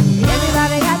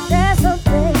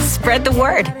spread the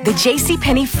word. The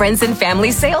JCPenney Friends and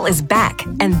Family Sale is back.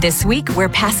 And this week, we're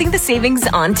passing the savings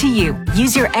on to you.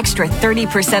 Use your extra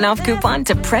 30% off coupon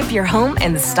to prep your home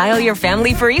and style your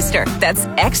family for Easter. That's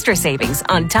extra savings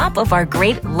on top of our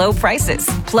great low prices.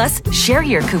 Plus, share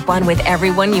your coupon with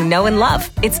everyone you know and love.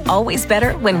 It's always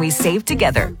better when we save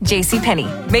together.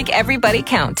 JCPenney. Make everybody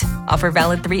count. Offer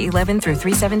valid 3/11 through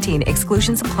 3/17.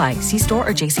 Exclusions apply. See store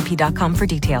or jcp.com for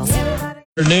details.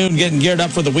 Afternoon, getting geared up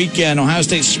for the weekend. Ohio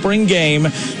State spring game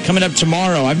coming up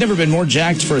tomorrow. I've never been more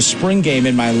jacked for a spring game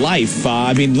in my life.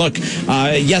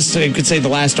 Yes, I could say the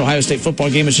last Ohio State football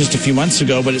game was just a few months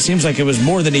ago, but it seems like it was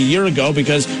more than a year ago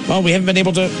because, well, we haven't been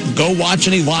able to go watch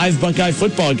any live Buckeye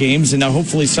football games, and now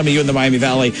hopefully some of you in the Miami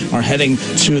Valley are heading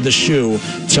to the Shoe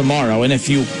tomorrow. And if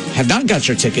you have not got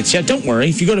your tickets yet, don't worry.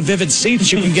 If you go to Vivid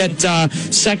Seats, you can get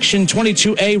Section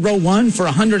 22A, Row 1 for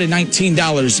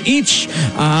 $119 each.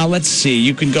 Let's see.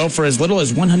 You can go for as little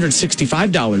as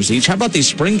 $165 each. How about these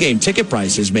spring game ticket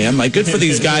prices, man? Like, good for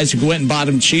these guys who went and bought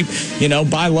them cheap. You know,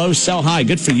 buy low, sell high.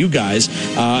 Good for you guys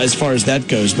as far as that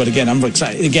goes. But again, I'm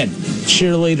excited. Again,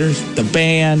 cheerleaders, the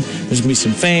band, there's going to be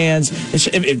some fans.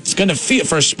 It's going to feel,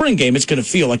 for a spring game, it's going to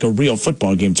feel like a real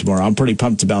football game tomorrow. I'm pretty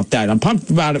pumped about that. I'm pumped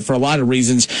about it for a lot of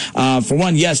reasons. For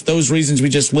one, yes, those reasons we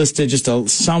just listed, just a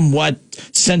somewhat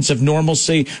sense of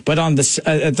normalcy. But on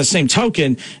at the same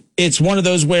token, it's one of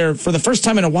those where for the first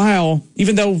time in a while,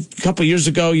 even though a couple of years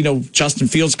ago, you know, Justin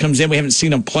Fields comes in, we haven't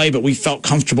seen him play, but we felt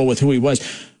comfortable with who he was.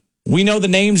 We know the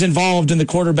names involved in the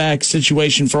quarterback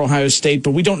situation for Ohio State,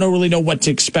 but we don't really know what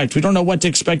to expect. We don't know what to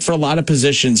expect for a lot of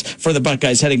positions for the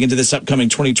Buckeyes heading into this upcoming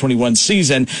 2021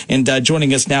 season. And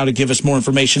joining us now to give us more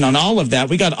information on all of that,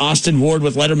 we got Austin Ward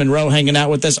with Letterman Row hanging out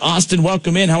with us. Austin,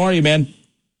 welcome in. How are you, man?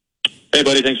 Hey,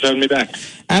 buddy. Thanks for having me back.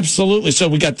 Absolutely. So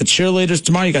we got the cheerleaders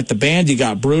tomorrow. You got the band. You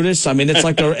got Brutus. I mean, it's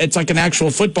like an actual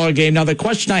football game. Now, the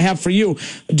question I have for you,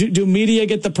 do media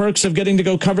get the perks of getting to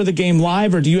go cover the game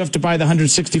live, or do you have to buy the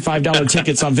 $165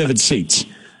 tickets on Vivid Seats?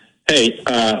 Hey,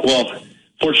 well,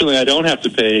 fortunately, I don't have to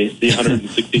pay the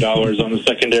 $160 on the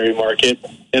secondary market.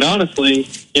 And honestly,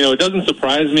 you know, it doesn't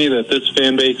surprise me that this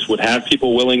fan base would have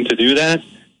people willing to do that.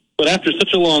 But after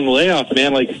such a long layoff,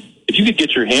 man, like, if you could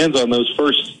get your hands on those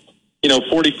first,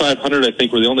 4,500, I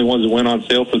think, were the only ones that went on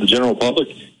sale for the general public.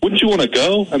 Wouldn't you want to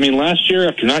go? I mean, last year,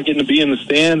 after not getting to be in the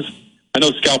stands, I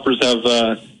know scalpers have,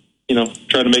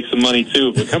 trying to make some money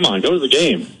too. But come on, go to the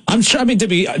game. I'm sure. I mean, to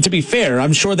be fair,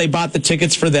 I'm sure they bought the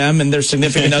tickets for them and their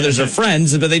significant others or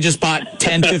friends, but they just bought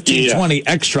 10, 15, 20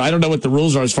 extra. I don't know what the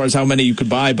rules are as far as how many you could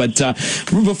buy. But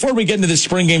before we get into the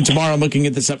spring game tomorrow, I'm looking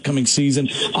at this upcoming season.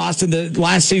 Austin, the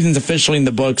last season's officially in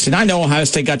the books, and I know Ohio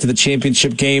State got to the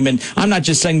championship game, and I'm not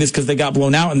just saying this because they got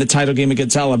blown out in the title game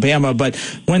against Alabama, but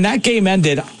when that game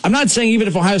ended, I'm not saying even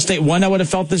if Ohio State won, I would have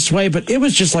felt this way, but it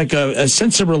was just like a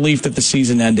sense of relief that the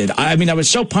season ended. I mean, I was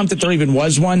so pumped that there even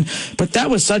was one, but that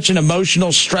was such an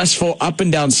emotional, stressful, up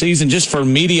and down season just for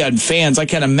media and fans. I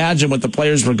can't imagine what the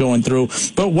players were going through.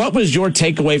 But what was your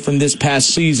takeaway from this past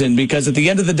season? Because at the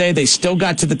end of the day, they still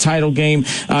got to the title game.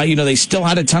 They still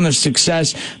had a ton of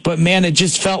success. But, man, it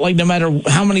just felt like no matter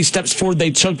how many steps forward they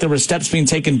took, there were steps being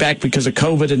taken back because of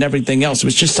COVID and everything else. It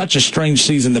was just such a strange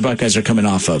season the Buckeyes are coming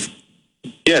off of.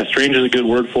 Yeah, strange is a good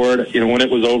word for it. When it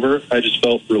was over, I just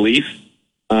felt relief.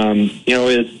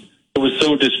 It was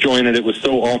so disjointed. It was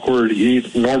so awkward.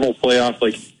 Normal playoff,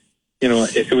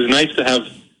 it was nice to have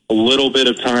a little bit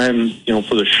of time,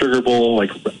 for the Sugar Bowl,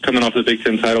 like coming off the Big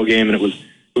Ten title game, and it was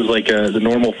like the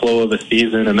normal flow of the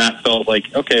season, and that felt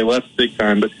like, okay, well, that's big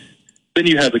time. But then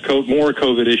you had more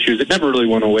COVID issues. It never really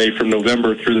went away from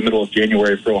November through the middle of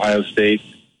January for Ohio State,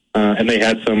 and they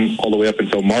had some all the way up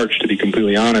until March, to be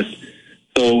completely honest.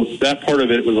 So that part of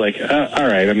it was like, all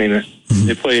right. I mean,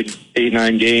 they played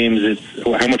 8-9 games. It's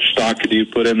how much stock could you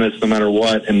put in this, no matter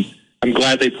what? And I'm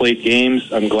glad they played games.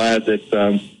 I'm glad that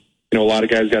a lot of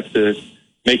guys got to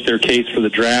make their case for the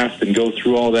draft and go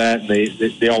through all that. And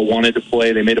they all wanted to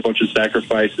play. They made a bunch of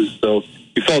sacrifices, so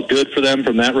it felt good for them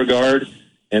from that regard.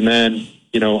 And then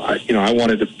I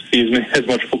wanted to see as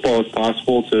much football as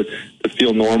possible to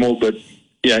feel normal. But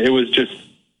yeah, it was just.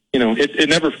 It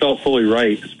never felt fully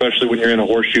right, especially when you're in a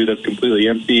horseshoe that's completely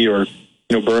empty. Or,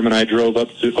 Berm and I drove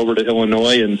over to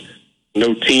Illinois, and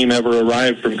no team ever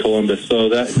arrived from Columbus. So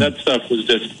that stuff was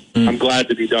just. I'm glad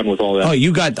to be done with all that. Oh,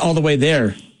 you got all the way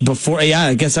there before? Yeah,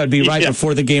 I guess I'd be right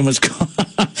before the game was gone.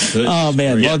 Oh,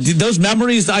 man. Well, those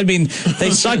memories, I mean,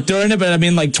 they suck during it, but I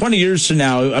mean, like 20 years from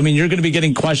now, I mean, you're going to be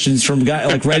getting questions from guys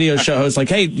like radio show hosts like,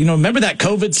 hey, remember that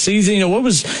COVID season? What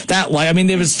was that like? I mean,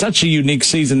 it was such a unique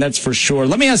season, that's for sure.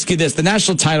 Let me ask you this. The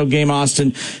national title game,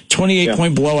 Austin,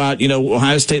 28-point blowout,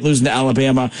 Ohio State losing to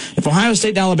Alabama. If Ohio State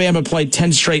and Alabama played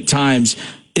 10 straight times,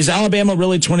 Is Alabama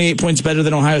really 28 points better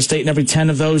than Ohio State in every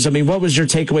 10 of those? I mean, what was your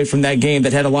takeaway from that game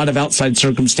that had a lot of outside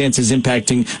circumstances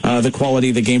impacting the quality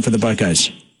of the game for the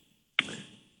Buckeyes?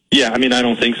 Yeah, I mean, I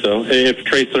don't think so. If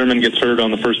Trey Sermon gets hurt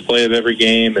on the first play of every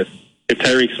game, if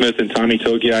Tyreek Smith and Tommy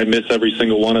Togiai miss every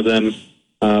single one of them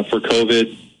for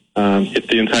COVID, if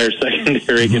the entire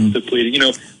secondary gets depleted,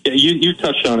 you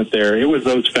touched on it there. It was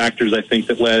those factors, I think,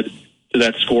 that led to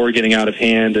that score getting out of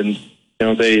hand, and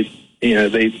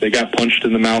they got punched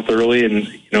in the mouth early, and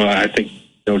I think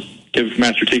give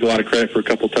Master Teague a lot of credit for a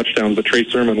couple touchdowns, but Trey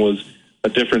Sermon was a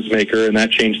difference maker, and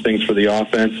that changed things for the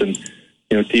offense. And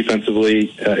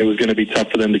defensively, it was going to be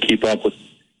tough for them to keep up with.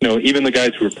 Even the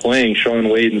guys who were playing, Sean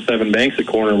Wade and Sevin Banks at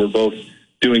corner, were both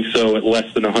doing so at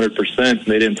less than 100%. And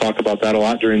they didn't talk about that a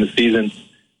lot during the season.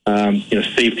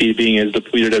 Safety being as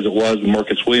depleted as it was, and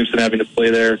Marcus Williamson having to play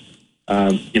there.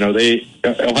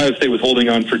 Ohio State was holding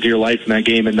on for dear life in that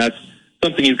game, and that's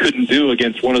something you couldn't do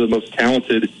against one of the most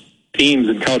talented teams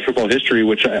in college football history,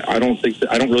 which I don't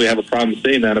really have a problem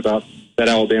saying that about that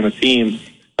Alabama team.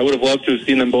 I would have loved to have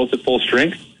seen them both at full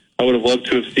strength. I would have loved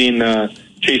to have seen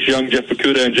Chase Young, Jeff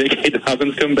Okudah, and J.K.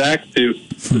 Dobbins come back to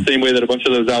the same way that a bunch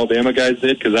of those Alabama guys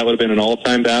did, because that would have been an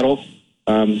all-time battle.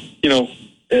 I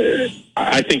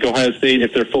think Ohio State,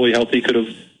 if they're fully healthy, could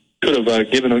have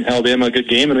given Alabama a good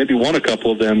game and maybe won a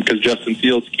couple of them, because Justin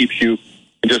Fields keeps you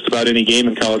in just about any game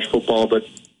in college football. But,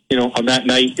 on that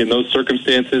night, in those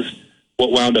circumstances,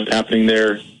 what wound up happening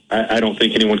there, I don't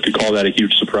think anyone could call that a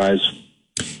huge surprise.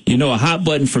 A hot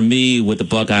button for me with the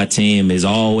Buckeye team is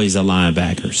always the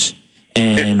linebackers.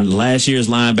 And last year's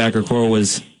linebacker core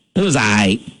was all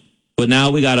right. But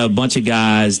now we got a bunch of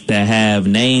guys that have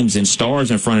names and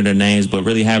stars in front of their names, but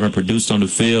really haven't produced on the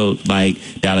field, like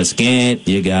Dallas Gant.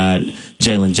 You got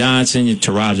Jalen Johnson,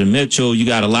 Taraja Mitchell. You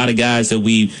got a lot of guys that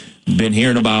we've been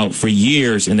hearing about for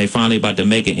years, and they finally about to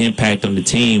make an impact on the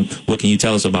team. What can you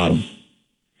tell us about them?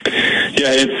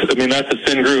 Yeah, that's a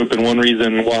thin group, and one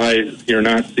reason why you're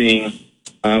not seeing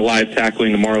live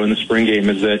tackling tomorrow in the spring game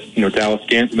is that, Dallas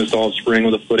Gant missed all spring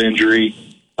with a foot injury.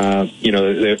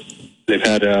 They've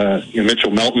had,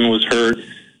 Mitchell Melton was hurt.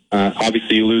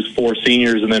 Obviously, you lose 4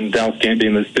 seniors, and then Dallas Gant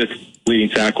being the 5th leading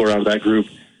tackler out of that group.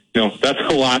 That's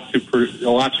a lot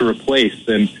to replace.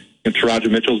 And Taraja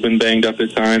Mitchell's been banged up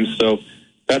at times, so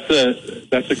that's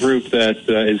a group that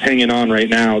is hanging on right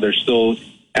now. They're still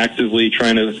actively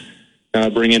trying to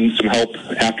bring in some help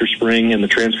after spring in the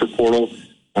transfer portal.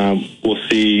 We'll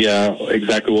see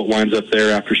exactly what winds up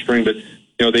there after spring, but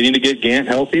they need to get Gant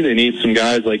healthy. They need some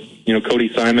guys like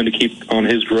Cody Simon to keep on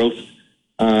his growth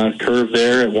curve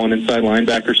there at one inside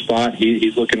linebacker spot.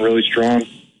 He's looking really strong.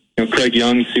 Craig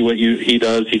Young, see what he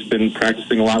does. He's been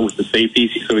practicing a lot with the safeties,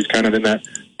 so he's kind of in that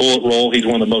bullet role. He's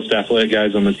one of the most athletic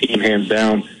guys on the team, hands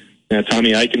down.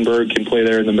 Tommy Eichenberg can play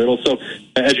there in the middle. So,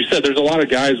 as you said, there's a lot of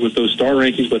guys with those star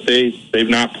rankings, but they've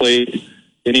not played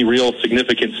any real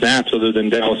significant snaps other than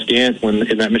Dallas Gant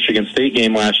in that Michigan State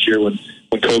game last year when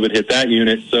COVID hit that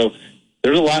unit. So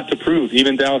there's a lot to prove.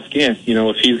 Even Dallas Gant,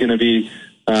 if he's going to be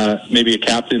maybe a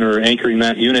captain or anchoring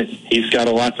that unit, he's got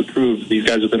a lot to prove. These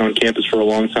guys have been on campus for a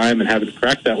long time and having to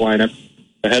crack that lineup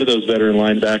ahead of those veteran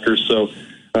linebackers. So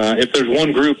if there's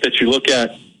one group that you look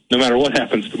at, no matter what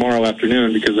happens tomorrow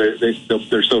afternoon, because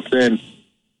they're so thin,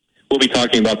 we'll be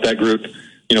talking about that group,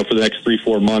 for the next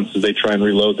 3-4 months as they try and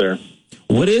reload there.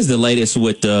 What is the latest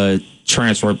with the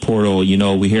transfer portal?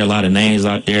 We hear a lot of names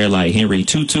out there like Henry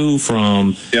Tutu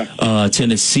from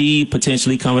Tennessee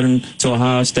potentially coming to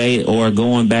Ohio State or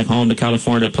going back home to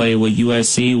California to play with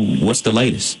USC. What's the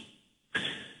latest?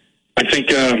 I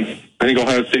think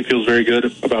Ohio State feels very good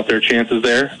about their chances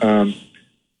there.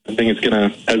 I think it's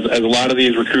going to, as a lot of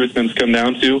these recruitments come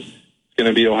down to, it's going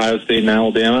to be Ohio State and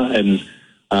Alabama. And,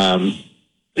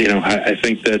 I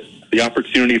think that the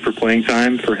opportunity for playing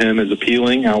time for him is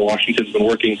appealing. Al Washington's been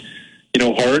working,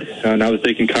 hard now that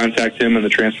they can contact him in the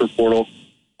transfer portal.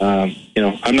 I'm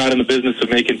not in the business of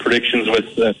making predictions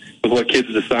with what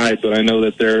kids decide, but I know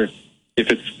that if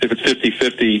it's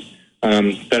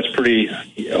 50-50, that's pretty.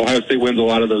 Ohio State wins a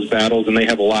lot of those battles, and they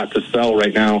have a lot to sell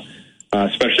right now,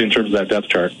 especially in terms of that depth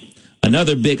chart.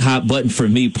 Another big hot button for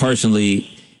me personally,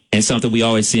 and something we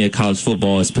always see in college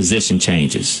football, is position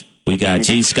changes. We got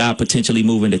G. Scott potentially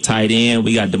moving to tight end.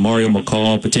 We got DeMario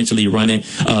McCall potentially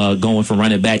going from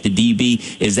running back to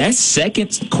DB. Is that second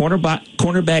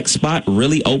cornerback spot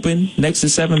really open next to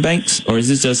Sevin Banks, or is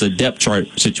this just a depth chart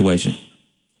situation?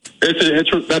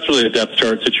 That's really a depth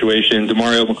chart situation.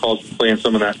 DeMario McCall's playing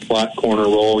some of that slot corner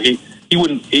role. He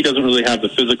doesn't really have the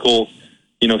physical,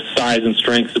 size and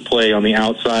strength to play on the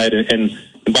outside. And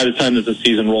by the time that the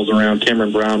season rolls around,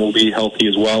 Cameron Brown will be healthy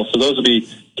as well. So those will be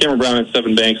Cameron Brown and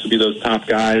Sevyn Banks would be those top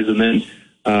guys. And then,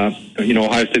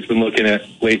 Ohio State's been looking at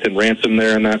Lathan Ransom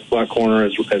there in that slot corner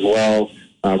as well.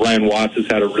 Ryan Watts has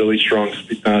had a really strong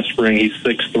spring. He's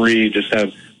 6'3", just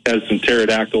has some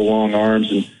pterodactyl long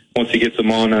arms. And once he gets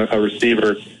them on a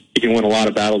receiver, he can win a lot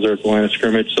of battles there at the line of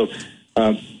scrimmage. So,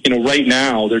 right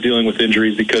now they're dealing with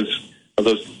injuries because of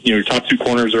those, your top two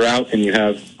corners are out, and you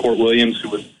have Court Williams, who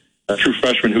was a true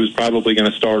freshman who's probably going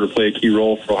to start or play a key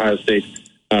role for Ohio State,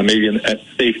 maybe at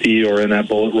safety or in that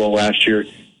bullet role last year.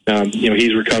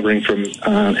 He's recovering from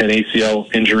an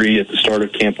ACL injury at the start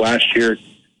of camp last year.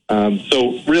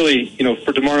 So really,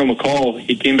 for DeMario McCall,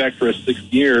 he came back for a sixth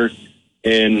year,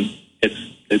 and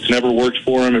it's never worked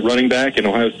for him at running back, and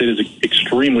Ohio State is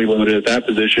extremely loaded at that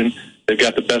position. They've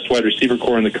got the best wide receiver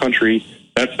core in the country.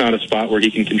 That's not a spot where he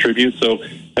can contribute. So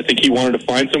I think he wanted to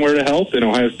find somewhere to help, and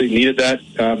Ohio State needed that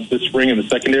this spring in the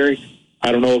secondary.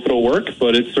 I don't know if it'll work,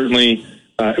 but it was certainly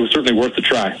worth the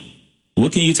try.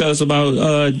 What can you tell us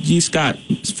about G. Scott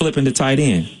flipping to tight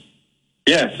end?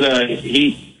 Yes,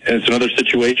 it's another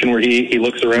situation where he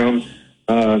looks around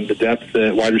the depth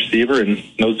at wide receiver and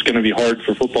knows it's going to be hard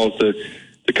for footballs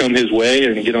to come his way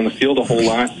and get on the field a whole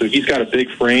lot. So he's got a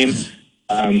big frame.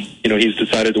 He's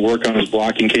decided to work on his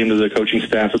blocking, came to the coaching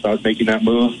staff about making that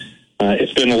move.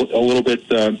 It's been a little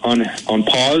bit on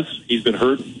pause. He's been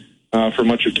hurt for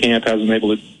much of camp, hasn't been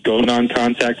able to go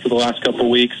non-contact for the last couple of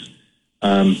weeks.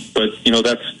 But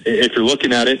that's, if you're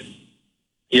looking at it,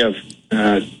 you have,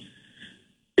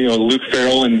 Luke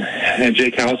Farrell and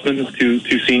Jake Hausman,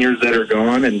 two seniors that are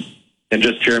gone, and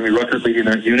just Jeremy Rucker leading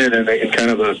that unit, and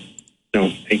kind of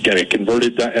got a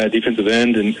converted defensive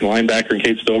end and linebacker and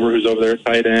Cade Stover, who's over there at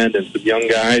tight end, and some young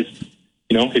guys.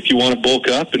 If you want to bulk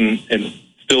up and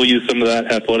still use some of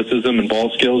that athleticism and ball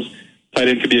skills, tight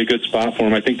end could be a good spot for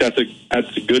him. I think that's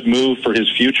a good move for his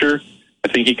future. I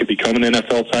think he could become an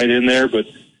NFL tight end there, but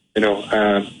I don't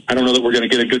know that we're going to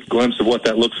get a good glimpse of what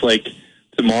that looks like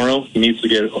tomorrow. He needs to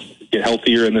get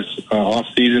healthier in this off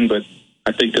season, but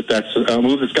I think that's a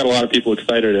move that's got a lot of people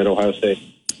excited at Ohio State.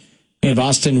 We have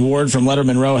Austin Ward from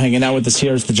Letterman Row hanging out with us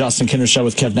here. It's the Justin Kinner Show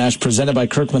with Kev Nash, presented by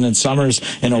Kirkland and Summers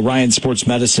and Orion Sports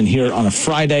Medicine here on a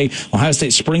Friday. Ohio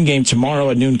State spring game tomorrow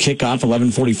at noon kickoff,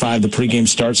 11:45. The pregame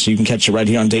starts, so you can catch it right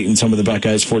here on Dayton's home of the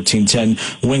Buckeyes, 1410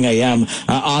 Wing AM.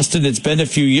 Austin, it's been a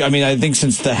few years. I mean, I think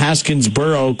since the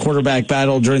Haskins-Burrow quarterback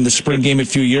battle during the spring game a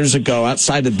few years ago.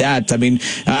 Outside of that,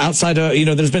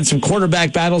 there's been some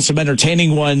quarterback battles, some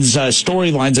entertaining ones,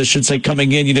 storylines, I should say,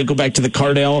 coming in. Go back to the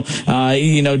Cardale,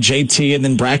 JT, and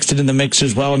then Braxton in the mix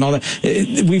as well, and all that.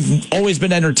 We've always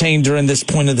been entertained during this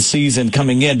point of the season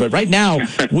coming in, but right now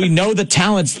we know the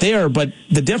talent's there, but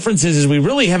the difference is we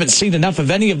really haven't seen enough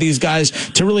of any of these guys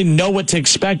to really know what to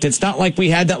expect. It's not like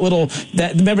we had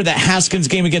remember that Haskins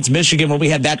game against Michigan where we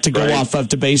had that to go off of,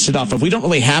 to base it off of. We don't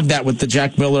really have that with the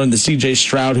Jack Miller and the CJ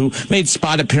Stroud, who made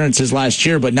spot appearances last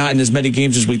year, but not in as many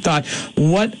games as we thought.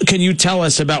 What can you tell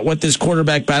us about what this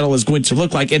quarterback battle is going to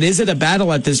look like? And is it a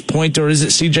battle at this point, or is it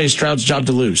CJ Stroud's job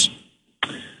to lose?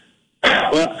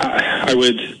 Well, I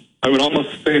would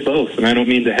almost say both, and I don't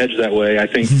mean to hedge that way. I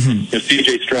think if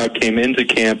C.J. Stroud came into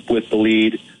camp with the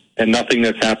lead, and nothing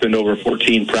that's happened over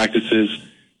 14 practices,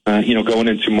 going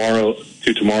into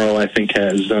tomorrow, I think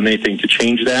has done anything to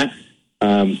change that.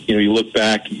 You look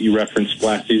back, you referenced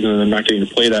last season, and I'm not getting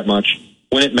to play that much.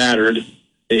 When it mattered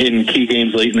in key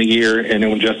games late in the year, and then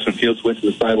when Justin Fields went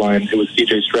to the sideline, it was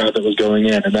C.J. Stroud that was going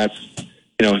in, and that's,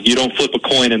 you don't flip a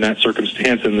coin in that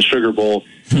circumstance in the Sugar Bowl.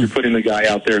 You're putting the guy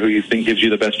out there who you think gives you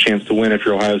the best chance to win if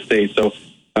you're Ohio State. So,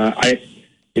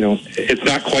 it's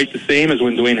not quite the same as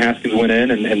when Dwayne Haskins went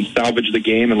in and salvaged the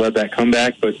game and led that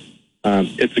comeback, but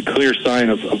it's a clear sign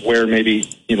of where maybe,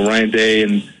 Ryan Day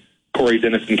and Corey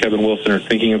Dennis and Kevin Wilson are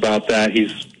thinking about that. He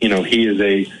is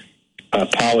a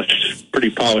pretty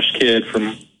polished kid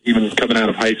from even coming out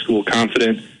of high school,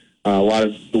 confident. A lot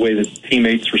of the way that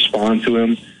teammates respond to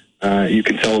him. You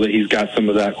can tell that he's got some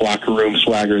of that locker room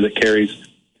swagger that carries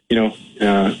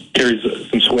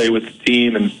some sway with the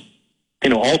team. And,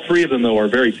 all three of them, though, are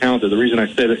very talented. The reason I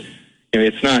say that,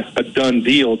 it's not a done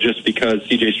deal just because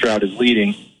C.J. Stroud is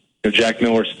leading. Jack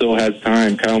Miller still has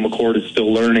time. Kyle McCord is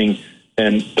still learning.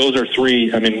 And those are three,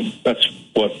 that's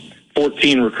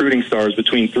 14 recruiting stars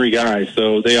between three guys.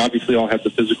 So they obviously all have the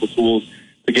physical tools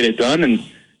to get it done. And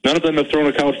none of them have thrown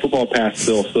a college football pass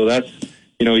still. So that's,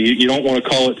 you don't want to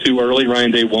call it too early.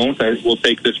 Ryan Day won't. We'll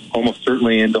take this almost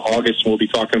certainly into August, and we'll be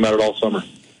talking about it all summer.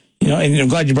 and I'm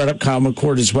glad you brought up Kyle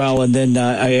McCord as well. And then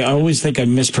I always think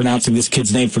I'm mispronouncing this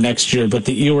kid's name for next year, but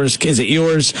is it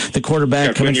Ewers, the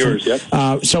quarterback? Quinn Ewers, yep.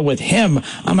 So with him,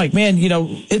 I'm like, man,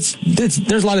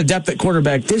 there's a lot of depth at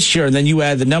quarterback this year, and then you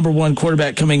add the number one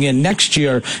quarterback coming in next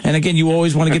year. And again, you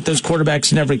always want to get those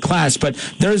quarterbacks in every class, but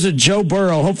there's a Joe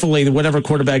Burrow. Hopefully, whatever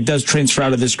quarterback does transfer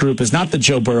out of this group is not the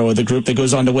Joe Burrow of the group that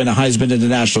goes on to win a Heisman and a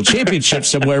national championship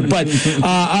somewhere. But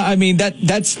I mean,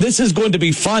 this is going to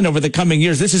be fun over the coming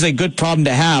years. This is a good problem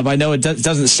to have. I know it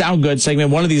doesn't sound good saying,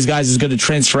 man, one of these guys is going to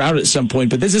transfer out at some point,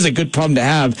 but this is a good problem to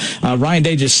have. Ryan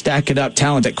Day just stacking up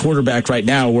talent at quarterback right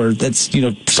now, where that's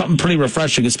something pretty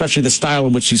refreshing, especially the style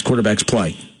in which these quarterbacks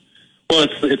play. Well,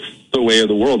 it's the way of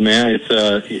the world, man. It's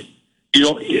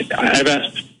I've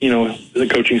asked the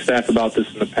coaching staff about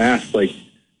this in the past. Like,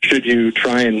 should you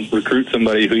try and recruit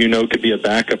somebody who could be a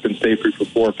backup and stay for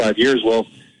 4 or 5 years? Well,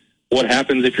 what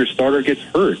happens if your starter gets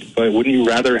hurt? But wouldn't you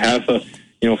rather have a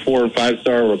 4 or 5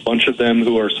 star or a bunch of them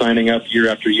who are signing up year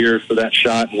after year for that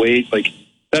shot and wait? Like,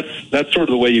 that's sort of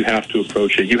the way you have to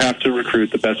approach it. You have to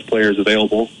recruit the best players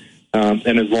available,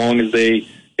 and as long as they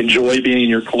enjoy being in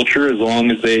your culture, as long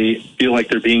as they feel like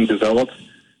they're being developed,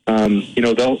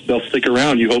 they'll stick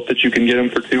around. You hope that you can get them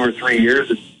for 2 or 3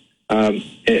 years, and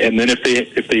then if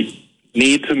they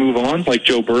need to move on, like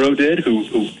Joe Burrow did,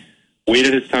 who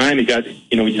waited his time. He got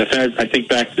I think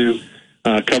back to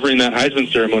covering that Heisman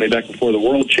ceremony back before the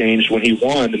world changed when he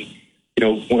won, and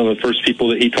one of the first people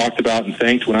that he talked about and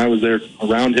thanked when I was there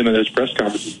around him at his press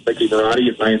conference, Mickey Marotti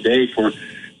and Ryan Day, for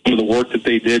some of the work that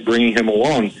they did bringing him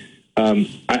along.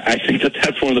 I think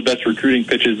that's one of the best recruiting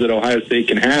pitches that Ohio State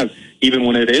can have, even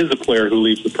when it is a player who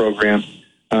leaves the program.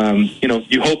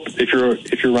 You hope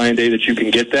if you're Ryan Day that you can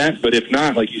get that, but if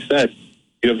not, like you said,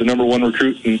 you have the number one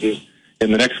recruit in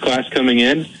the next class coming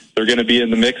in. They're going to be in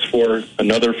the mix for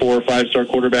another 4 or 5 star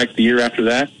quarterback the year after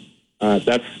that.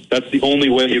 That's the only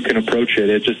way you can approach it.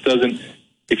 It just doesn't.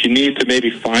 If you need to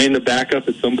maybe find a backup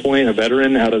at some point, a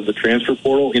veteran out of the transfer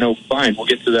portal, fine. We'll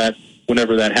get to that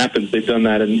whenever that happens. They've done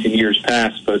that in years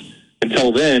past, but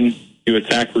until then, you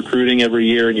attack recruiting every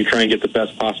year and you try and get the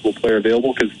best possible player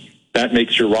available, because that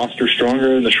makes your roster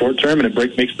stronger in the short term, and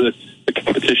it makes the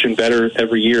competition better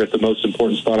every year at the most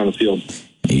important spot on the field.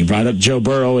 You brought up Joe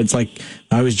Burrow. It's like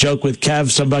I always joke with Kev.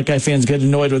 Some Buckeye fans get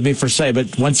annoyed with me for saying,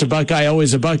 but once a Buckeye,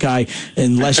 always a Buckeye,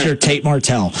 unless you're Tate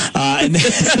Martell.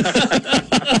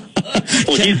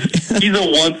 Well, he's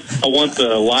a once a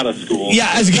lot of schools.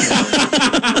 Yeah,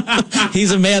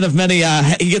 he's a man of many.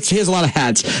 He has a lot of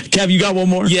hats. Kev, you got one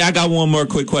more? Yeah, I got one more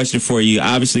quick question for you.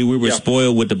 Obviously, we were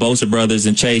spoiled with the Bosa brothers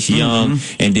and Chase Young,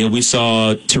 and then we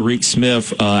saw Tariq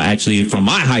Smith, actually from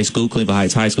my high school, Cleveland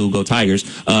Heights High School, go Tigers.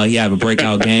 He had a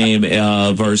breakout game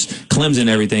versus Clemson and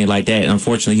everything like that.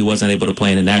 Unfortunately, he wasn't able to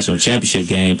play in the national championship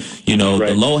game.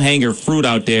 The low-hanger fruit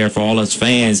out there for all us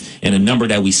fans, and the number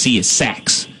that we see is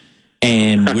sacks.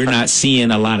 And we're not seeing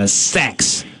a lot of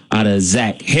sacks out of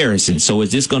Zach Harrison. So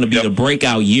is this going to be the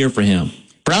breakout year for him?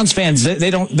 Browns fans,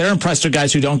 they're impressed with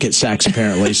guys who don't get sacks,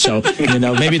 apparently. So,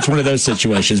 maybe it's one of those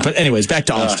situations. But anyways, back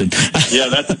to Austin. Yeah,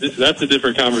 that's a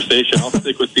different conversation. I'll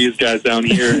stick with these guys down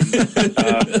here.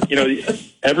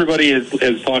 Everybody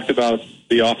has talked about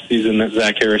the offseason that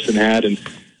Zach Harrison had. And,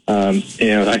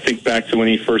 I think back to when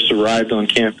he first arrived on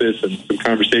campus and some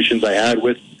conversations I had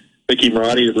with Mickey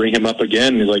Marotti to bring him up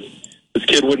again. He's like, this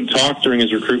kid wouldn't talk during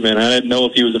his recruitment. I didn't know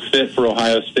if he was a fit for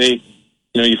Ohio State.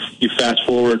 You fast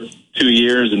forward 2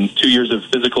 years and 2 years of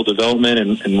physical development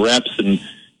and reps and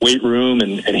weight room,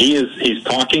 and he's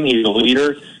talking. He's a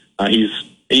leader. He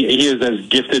is as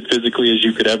gifted physically as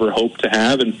you could ever hope to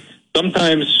have. And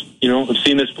sometimes, I've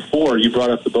seen this before. You brought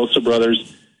up the Bosa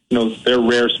brothers. They're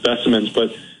rare specimens,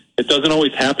 but it doesn't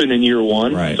always happen in year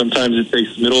one. Right. Sometimes it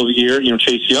takes the middle of the year.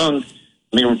 Chase Young,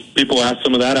 people asked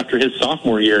some of that after his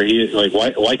sophomore year. He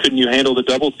why couldn't you handle the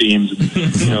double teams?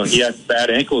 He had bad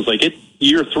ankles.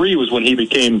 Year 3 was when he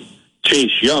became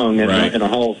Chase Young and a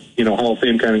Hall of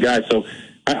Fame kind of guy. So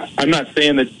I'm not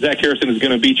saying that Zach Harrison is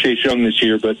going to be Chase Young this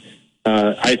year, but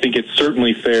I think it's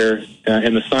certainly fair,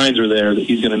 and the signs are there that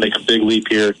he's going to make a big leap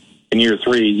here in year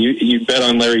 3. You bet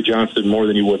on Larry Johnson more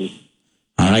than you wouldn't.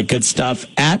 All right, good stuff.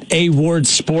 At A-Ward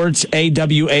Sports,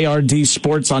 AWARD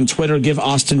Sports on Twitter. Give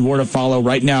Austin Ward a follow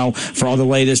right now for all the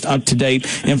latest up-to-date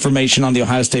information on the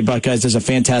Ohio State Buckeyes. Does a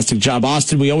fantastic job.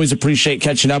 Austin, we always appreciate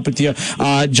catching up with you.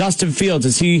 Justin Fields,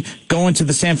 is he going to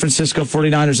the San Francisco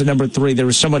 49ers at number 3? There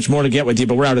was so much more to get with you,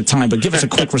 but we're out of time. But give us a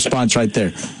quick response right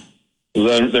there.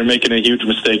 They're making a huge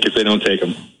mistake if they don't take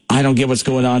him. I don't get what's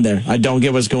going on there. I don't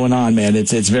get what's going on, man.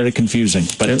 It's very confusing.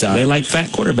 But they like fat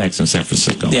quarterbacks in San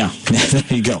Francisco. Yeah, there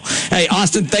you go. Hey,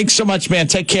 Austin, thanks so much, man.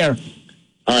 Take care.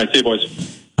 All right, see you,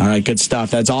 boys. All right, good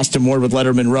stuff. That's Austin Ward with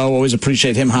Letterman Row. Always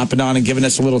appreciate him hopping on and giving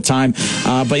us a little time.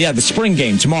 But yeah, the spring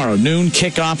game tomorrow, noon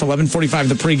kickoff, 11:45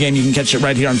 the pregame. You can catch it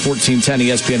right here on 1410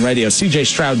 ESPN Radio. C.J.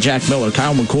 Stroud, Jack Miller,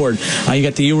 Kyle McCord. You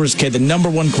got the Ewers kid, the number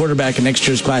one quarterback in next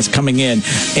year's class coming in.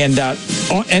 And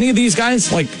any of these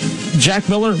guys, like Jack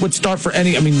Miller, would start for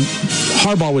any. I mean,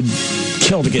 Harbaugh would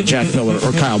kill to get Jack Miller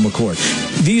or Kyle McCord.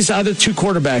 These other two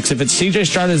quarterbacks, if it's C.J.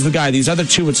 Stroud as the guy, these other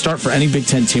two would start for any Big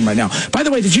Ten team right now. By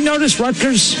the way, did you notice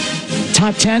Rutgers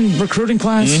top 10 recruiting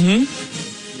class?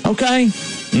 Mm-hmm. Okay.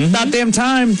 Mm-hmm. About damn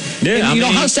time. Yeah, and, you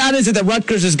know, how sad is it that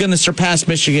Rutgers is going to surpass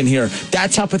Michigan here?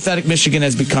 That's how pathetic Michigan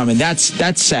has become, and that's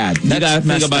sad. You got to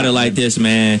think about it like this,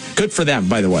 man. Good for them,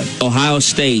 by the way. Ohio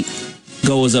State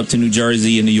goes up to New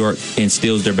Jersey and New York and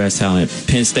steals their best talent.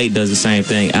 Penn State does the same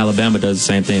thing. Alabama does the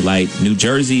same thing. Like New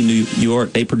Jersey, New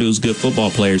York, they produce good football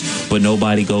players, but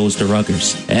nobody goes to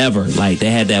Rutgers ever. Like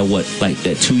they had that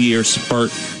 2-year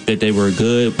spurt that they were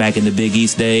good back in the Big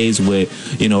East days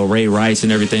with, you know, Ray Rice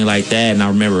and everything like that. And I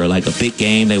remember like a big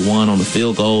game they won on the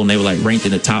field goal and they were like ranked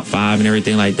in the top 5 and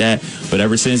everything like that. But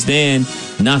ever since then,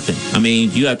 nothing. I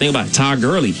mean, you got to think about Todd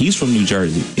Gurley. He's from New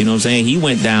Jersey. You know what I'm saying? He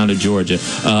went down to Georgia.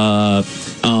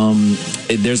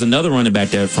 There's another running back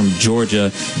there from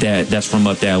Georgia that's from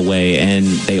up that way, and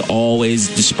they always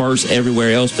disperse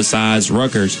everywhere else besides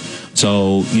Rutgers.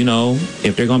 So, you know,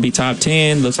 if they're going to be top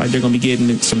 10, looks like they're going to be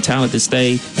getting some talent to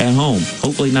stay at home.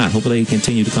 Hopefully not. Hopefully they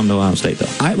continue to come to Ohio State, though.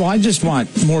 I just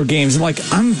want more games. Like,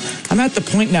 I'm at the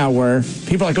point now where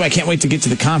people are like, oh, I can't wait to get to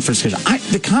the conference schedule.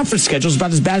 The conference schedule is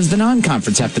about as bad as the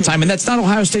non-conference half the time, and that's not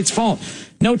Ohio State's fault.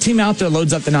 No team out there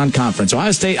loads up the non-conference.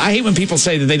 Ohio State, I hate when people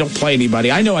say that they don't play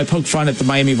anybody. I know I poke fun at the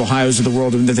Miami of Ohio's of the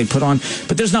world that they put on,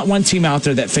 but there's not one team out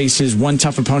there that faces one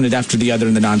tough opponent after the other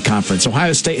in the non-conference.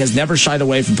 Ohio State has never shied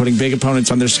away from putting big opponents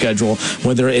on their schedule,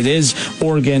 whether it is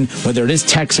Oregon, whether it is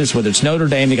Texas, whether it's Notre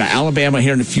Dame. They got Alabama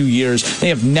here in a few years. They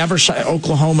have never shied,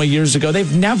 Oklahoma years ago.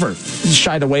 They've never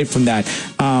shied away from that.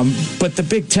 But the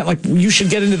Big Ten, like, you should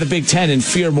get into the Big Ten and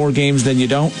fear more games than you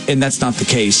don't, and that's not the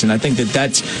case. And I think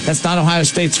that's not Ohio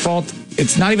State's fault.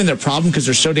 It's not even their problem because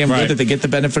they're so damn good that they get the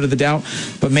benefit of the doubt.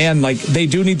 But, man, like, they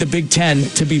do need the Big Ten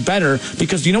to be better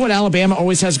because you know what Alabama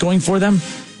always has going for them?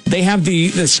 They have the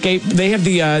escape. They have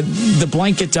the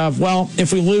blanket of, well,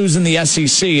 if we lose in the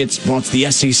SEC, it's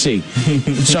the SEC.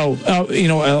 So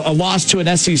a loss to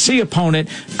an SEC opponent,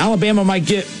 Alabama might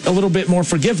get a little bit more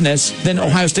forgiveness than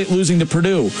Ohio State losing to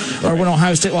Purdue or when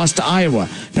Ohio State lost to Iowa.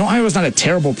 You know, Iowa's not a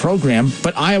terrible program,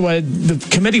 but the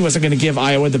committee wasn't going to give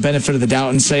Iowa the benefit of the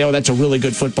doubt and say, oh, that's a really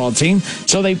good football team.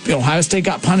 So Ohio State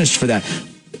got punished for that.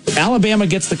 Alabama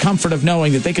gets the comfort of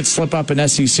knowing that they could slip up in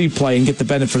SEC play and get the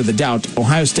benefit of the doubt.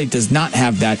 Ohio State does not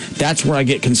have that. That's where I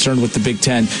get concerned with the Big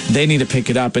Ten. They need to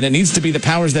pick it up, and it needs to be the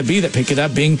powers that be that pick it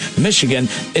up, being Michigan.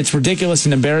 It's ridiculous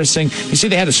and embarrassing. You see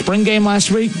they had a spring game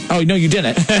last week? Oh, no, you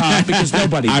didn't, because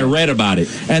nobody did. I read about it.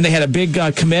 And they had a big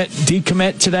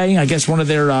decommit today. I guess one of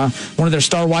their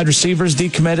star wide receivers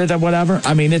decommitted or whatever.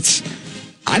 I mean,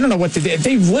 I don't know what they did.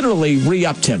 They literally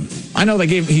re-upped him. I know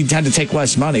he had to take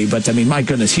less money, but I mean, my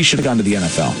goodness, he should have gone to the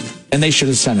NFL, and they should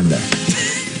have sent him there.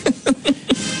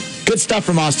 Good stuff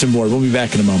from Austin Ward. We'll be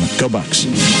back in a moment. Go Bucks.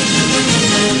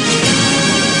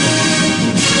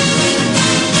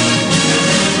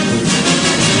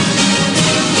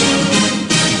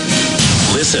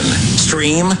 Listen,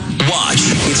 stream, watch.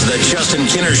 It's the Justin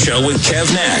Kinner Show with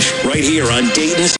Kev Nash right here on Dayton's